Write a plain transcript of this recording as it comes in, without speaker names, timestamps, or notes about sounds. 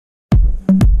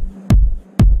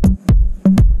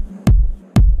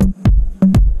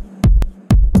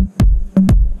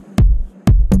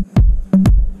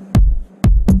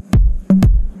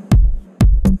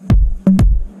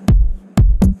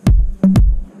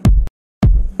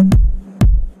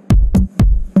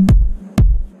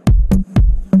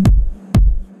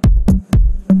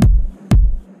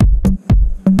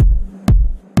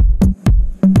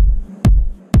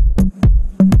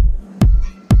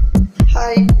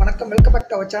வணக்கம், welcome back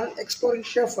to our channel exploring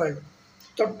chef world.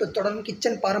 தொடர்ந்து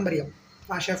kitchen பாரம்பரியம்.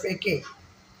 நான் ஷெஃப் ஏகே.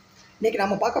 இன்றைக்கி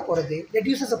நம்ம பார்க்க போகிறது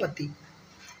லெட்யூசஸை பற்றி.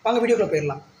 வாங்க வீடியோக்குள்ளே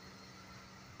போயிடலாம்.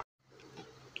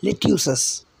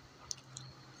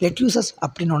 லெட்யூசஸ்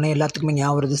அப்படின்னு ஒன்று எல்லாத்துக்குமே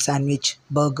ஞாபகம் வருது. Sandwich,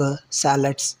 burger,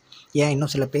 salads. ஏன்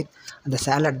இன்னும் சில பேர் அந்த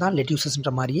சாலட் தான்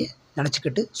லெட்யூசஸ்ன்ற மாதிரியே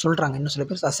நினச்சிக்கிட்டு சொல்கிறாங்க. இன்னும் சில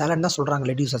பேர் சாலட் தான் சொல்கிறாங்க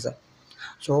லெட்யூசஸை.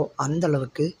 ஸோ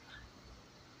அந்தளவுக்கு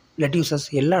லெட்யூசஸ்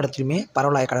எல்லா இடத்துலையுமே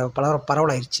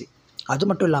பரவலாயிருச்சு. அது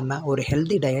மட்டும் இல்லாமல் ஒரு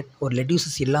ஹெல்தி டயட் ஒரு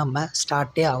லெட்யூசஸ் இல்லாமல்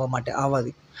ஸ்டார்ட்டே ஆகாது.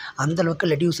 அந்தளவுக்கு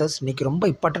லெட்யூசஸ் இன்றைக்கி ரொம்ப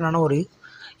இம்பார்ட்டண்டான ஒரு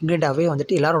இன்க்ரீடியண்ட்டாகவே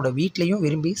வந்துட்டு எல்லாரோட வீட்லேயும்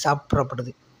விரும்பி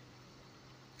சாப்பிடப்படுது.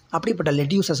 அப்படிப்பட்ட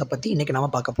லெட்யூசஸை பற்றி இன்றைக்கி நம்ம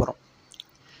பார்க்க போகிறோம்.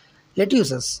 இந்த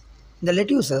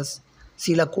லெட்யூசஸ்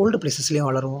சில கோல்டு பிளேசஸ்லேயும்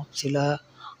வளரும், சில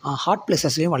ஹாட்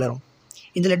பிளேசஸ்லேயும் வளரும்.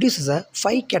 இந்த லெட்யூசஸை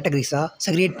 5 கேட்டகரிஸாக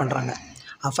செக்ரிகேட் பண்ணுறாங்க.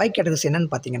 5 கேட்டகரிஸ்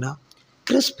என்னென்னு பார்த்தீங்கன்னா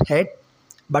crisp head,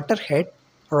 butter head,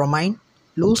 romaine,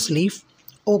 loose leaf,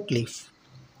 oak leaf.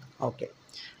 Okay,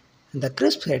 இந்த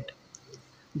crispy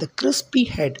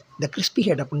head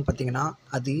அப்படின்னு பார்த்தீங்கன்னா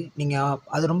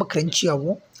அது ரொம்ப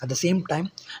க்ரன்ச்சியாகவும் அட் த சேம் டைம்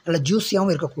நல்ல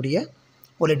ஜூஸியாகவும் இருக்கக்கூடிய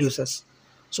ஒரு லெட்யூசஸ்.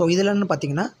 ஸோ இதில் என்ன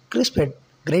பார்த்தீங்கன்னா crisp head,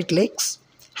 Great Lakes,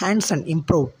 Hands and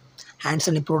Improved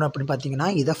அப்படின்னு பார்த்தீங்கன்னா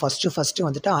இதை ஃபஸ்ட்டு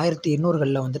வந்துட்டு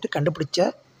 1800களில் வந்துட்டு கண்டுபிடிச்ச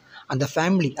அந்த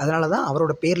ஃபேமிலி. அதனால தான்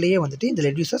அவரோட பேர்லேயே வந்துட்டு இந்த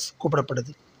லெட்யூசஸ்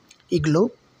கூப்பிடப்படுது. இக்லோ,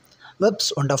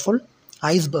 webs wonderful,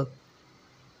 iceberg,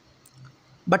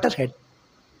 butter head,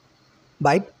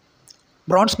 pipe,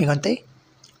 France மிகந்தே,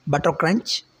 butter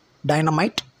crunch,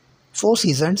 dynamite, 4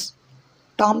 seasons,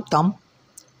 Tom தம்,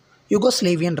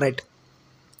 யுகோஸ்லேவியன் ரெட்,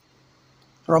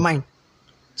 ரொமைன்,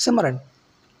 சிமரன்.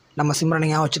 நம்ம சிம்ரனை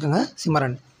ஞாபகம் வச்சுக்கோங்க,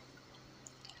 சிமரன்.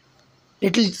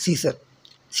 லிட்டில்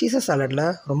சீசர் சாலடில்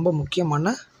ரொம்ப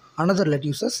முக்கியமான another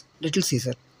lettuces, Little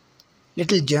Caesar,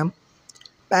 Little Gem,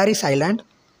 Paris Island,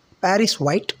 Paris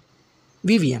White,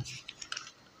 Vivian.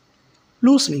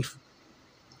 Loose leaf.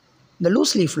 இந்த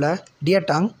loose லீஃபில் Deer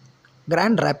Tongue,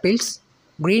 Grand Rapids,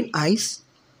 Green Eyes,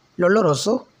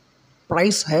 Loloroso,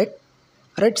 Price Head,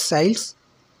 Red Sails,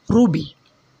 Ruby.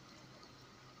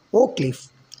 Oak leaf.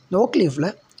 இந்த okay லீஃபில்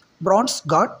Bronze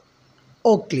God,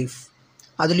 Oak leaf.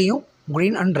 அதுலேயும்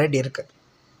green and red இருக்குது.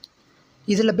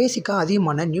 இதில் பேசிக்காக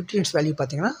அதிகமான nutrients value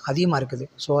பார்த்திங்கன்னா அதிகமாக இருக்குது.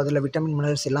 ஸோ அதில் விட்டமின்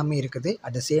மினரல்ஸ் எல்லாமே இருக்குது.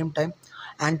 அட் த சேம் டைம்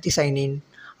ஆன்டிசைனின்,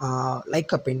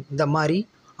 லைக்கப்பின் இந்த மாதிரி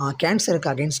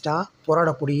கேன்சருக்கு அகென்ஸ்டாக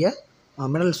போராடக்கூடிய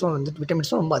மினரல்ஸும் வந்துட்டு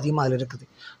விட்டமின்ஸும் ரொம்ப அதிகமாக அதில் இருக்குது.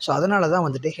 ஸோ அதனால தான்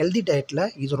வந்துட்டு ஹெல்தி டயட்டில்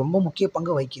இது ரொம்ப முக்கிய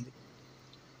பங்கு வகிக்குது.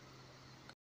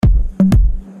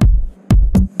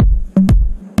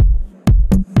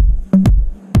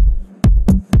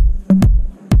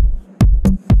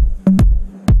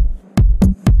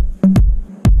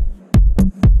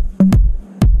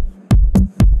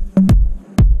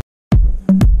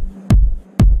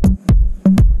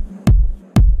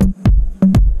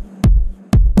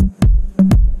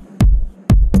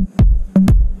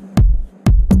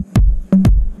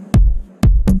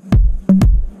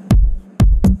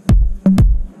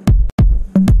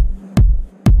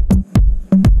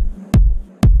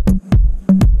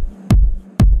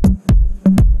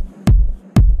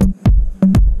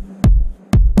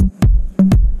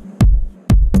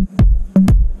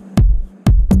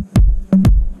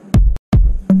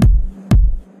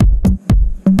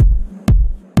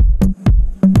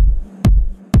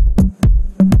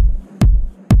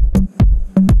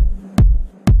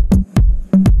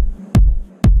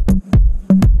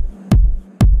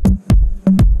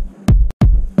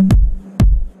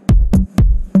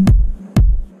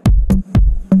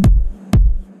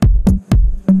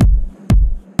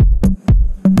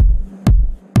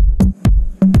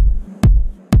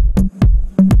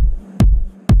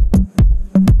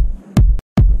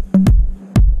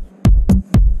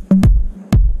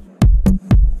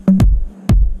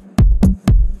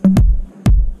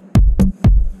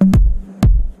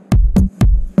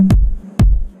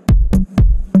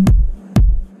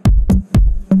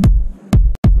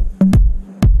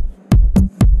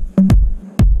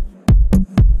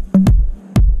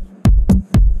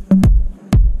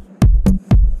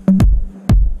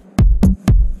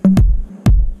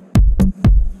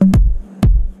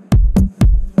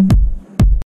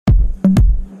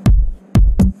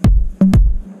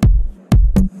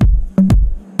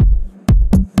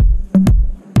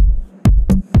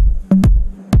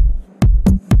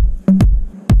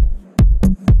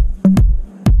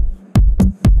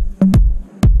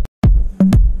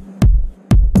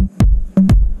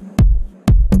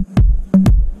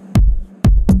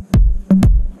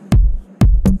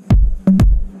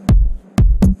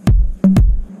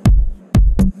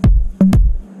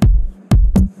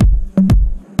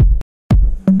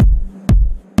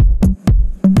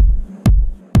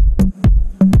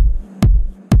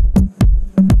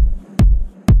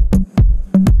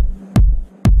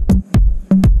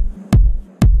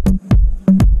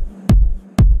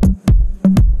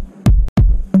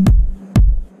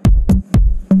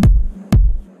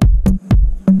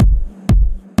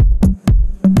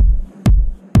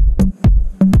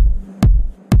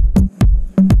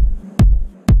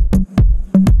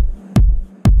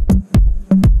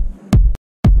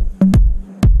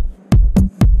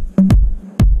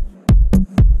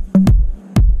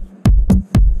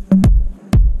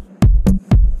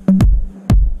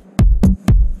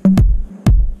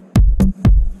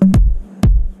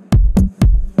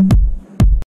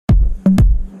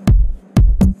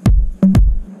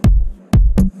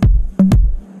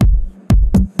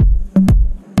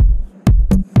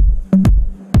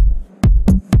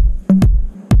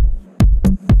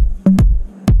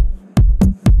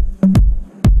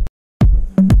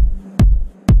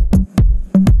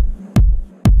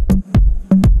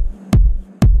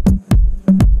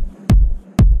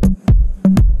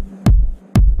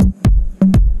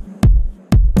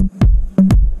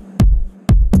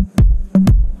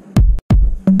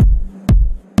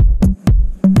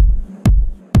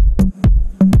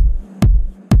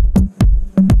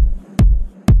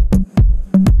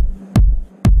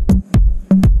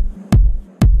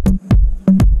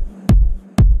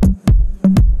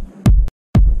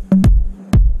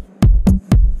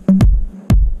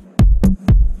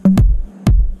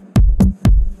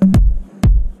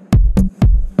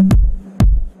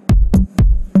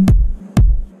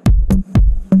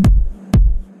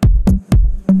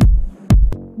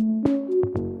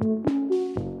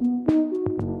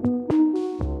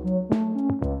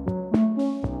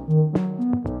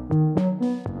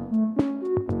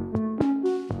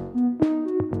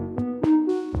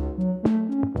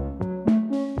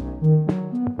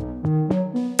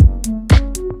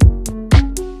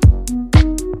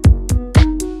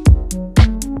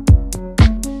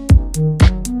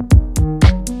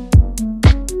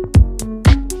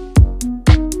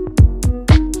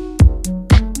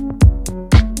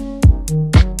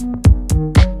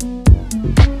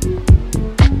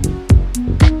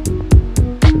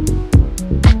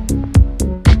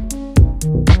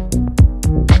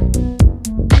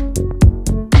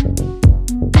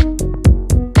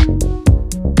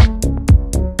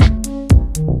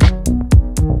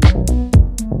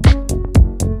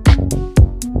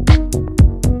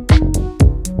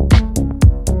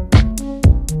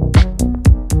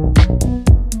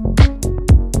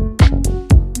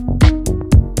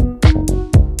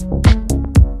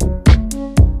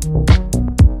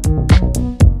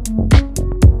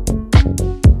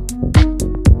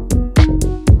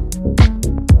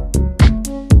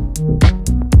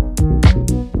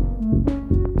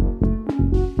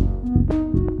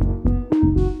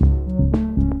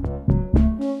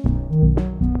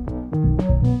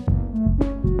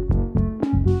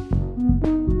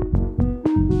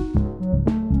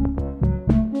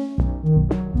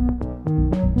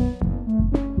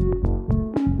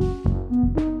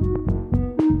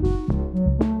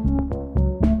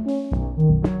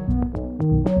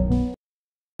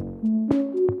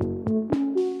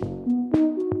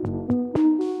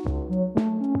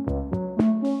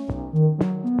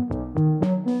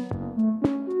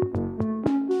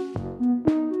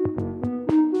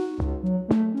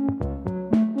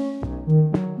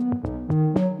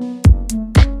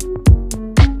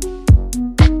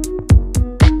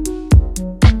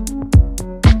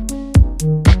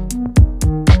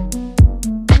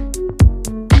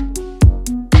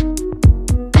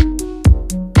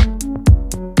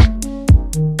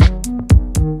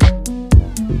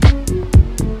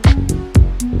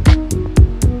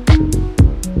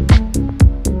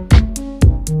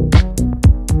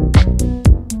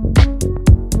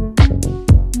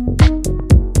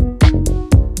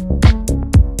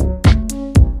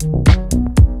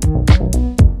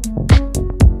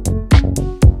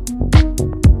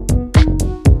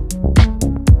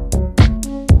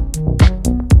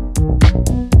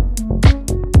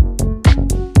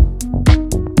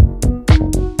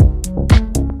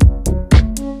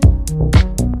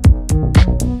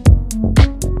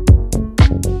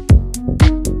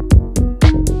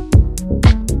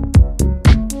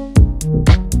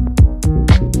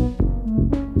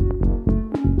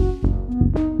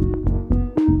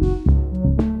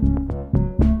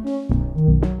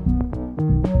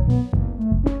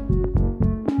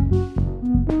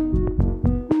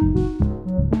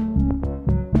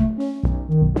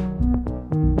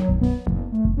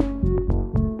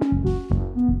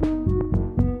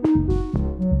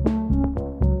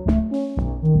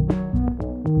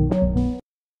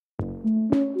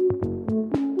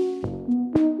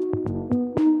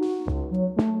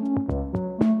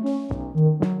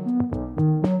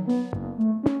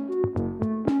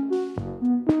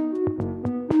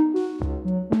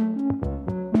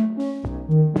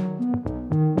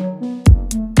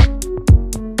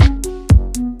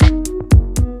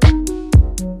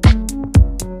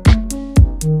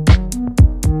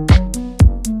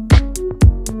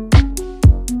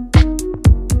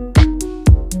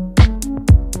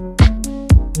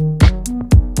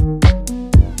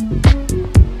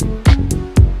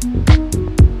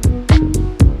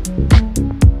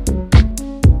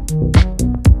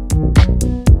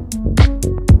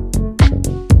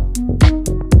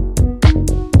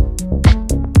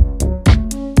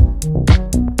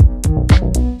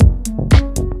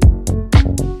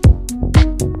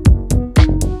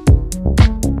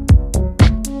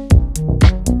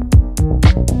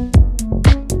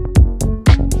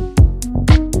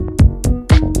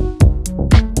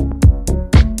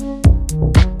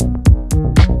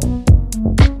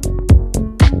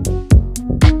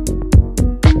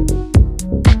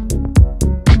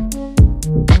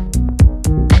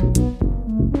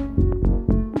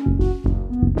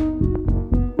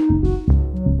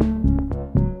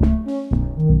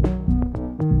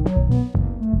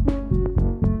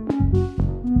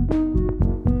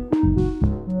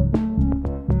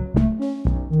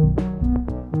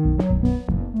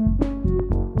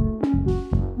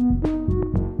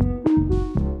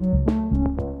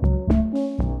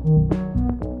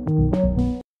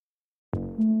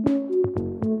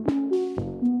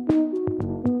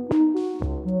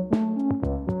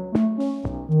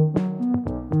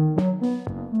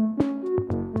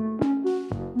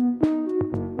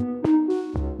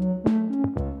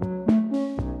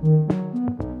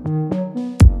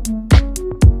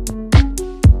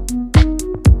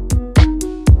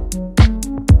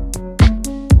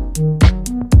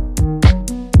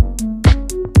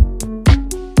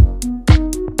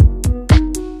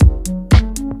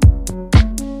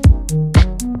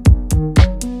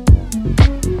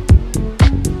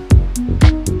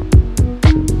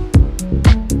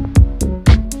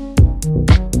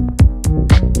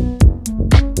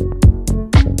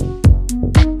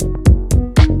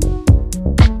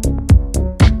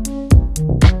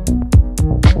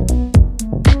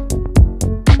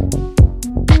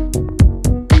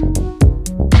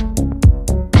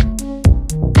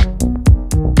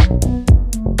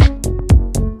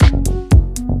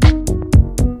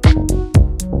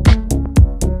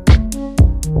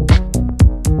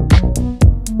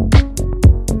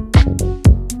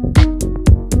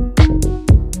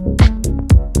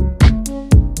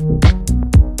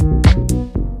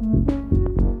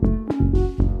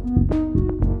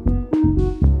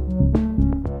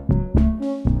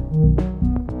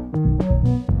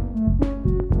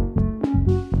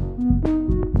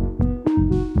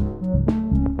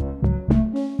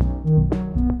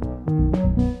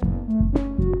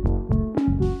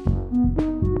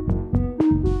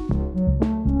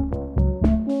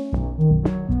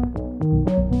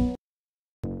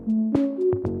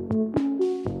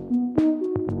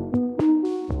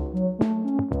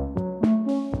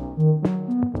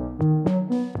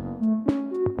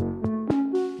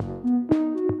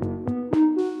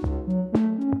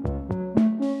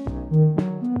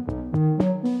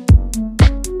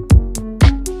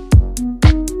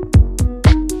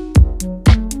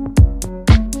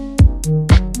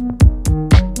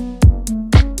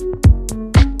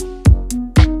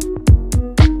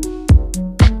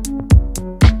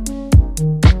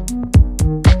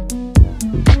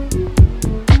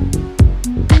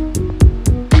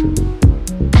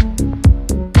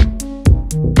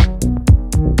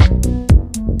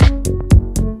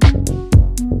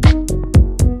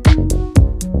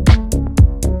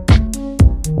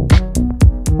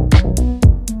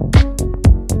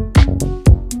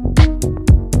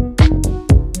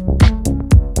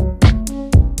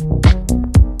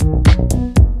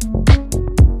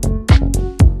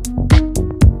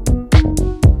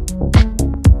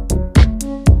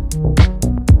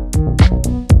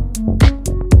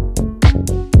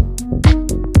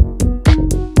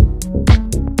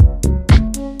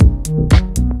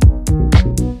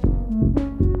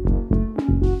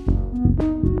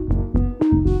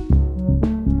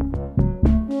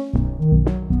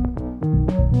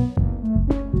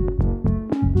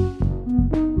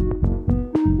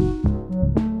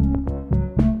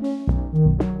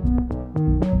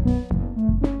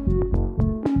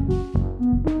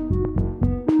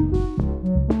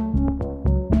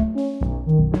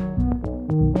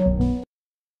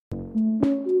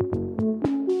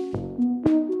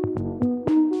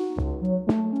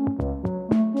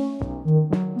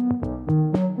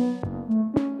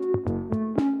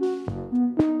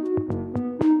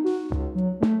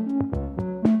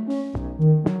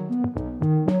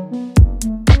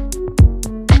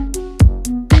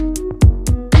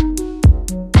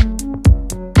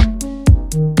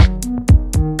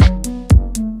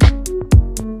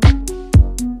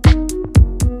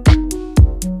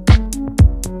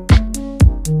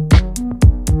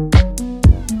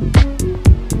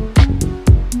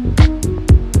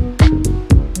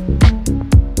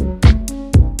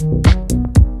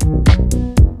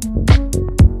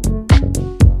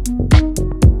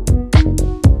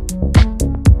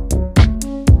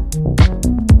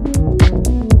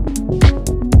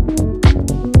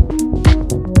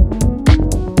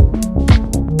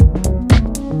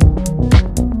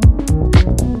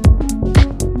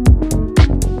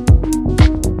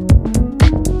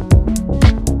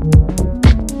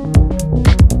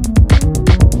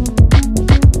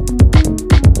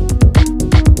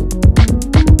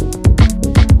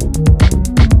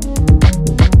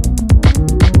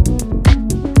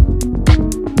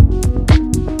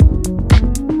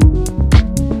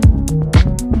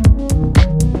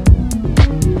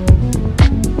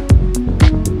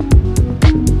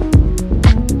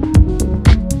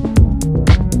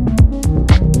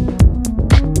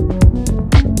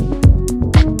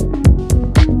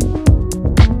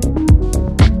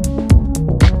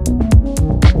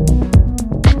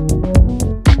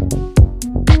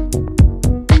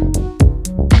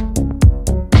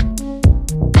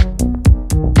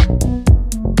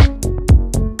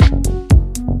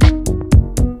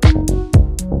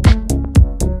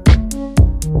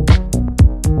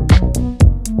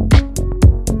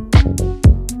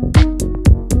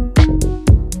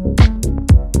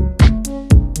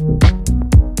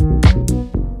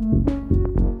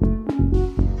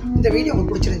 வீடியோ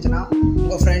உங்களுக்கு பிடிச்சிருந்துச்சுன்னா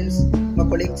உங்கள் ஃப்ரெண்ட்ஸ், உங்கள்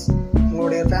கொலீக்ஸ்,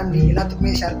 உங்களுடைய ஃபேமிலி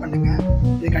எல்லாத்துக்குமே ஷேர் பண்ணுங்கள்.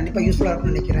 இது கண்டிப்பாக யூஸ்ஃபுல்லாக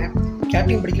இருக்கும்னு நினைக்கிறேன்.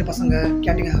 கேட்டரிங் படிக்கிற பசங்க,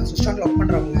 கேட்டரிங் ரெஸ்டாரண்ட்டில் ஒர்க்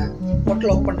பண்ணுறவங்க,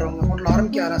 ஹோட்டலில் ஒர்க் பண்ணுறவங்க, ஹோட்டல்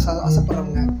ஆரம்பிக்க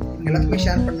ஆசைப்படுறவங்க, இவங்க எல்லாத்துக்குமே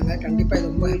ஷேர் பண்ணுங்கள். கண்டிப்பாக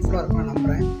இது ரொம்ப ஹெல்ப்ஃபுல்லாக இருக்கும் நான்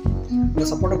நம்புகிறேன்.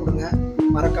 உங்கள் சப்போர்ட்டை கொடுங்க.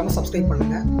 மறக்காமல் சப்ஸ்கிரைப்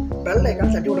பண்ணுங்கள். பெல்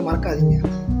ஐக்கான் தட்டி விட மறக்காதீங்க.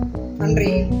 நன்றி.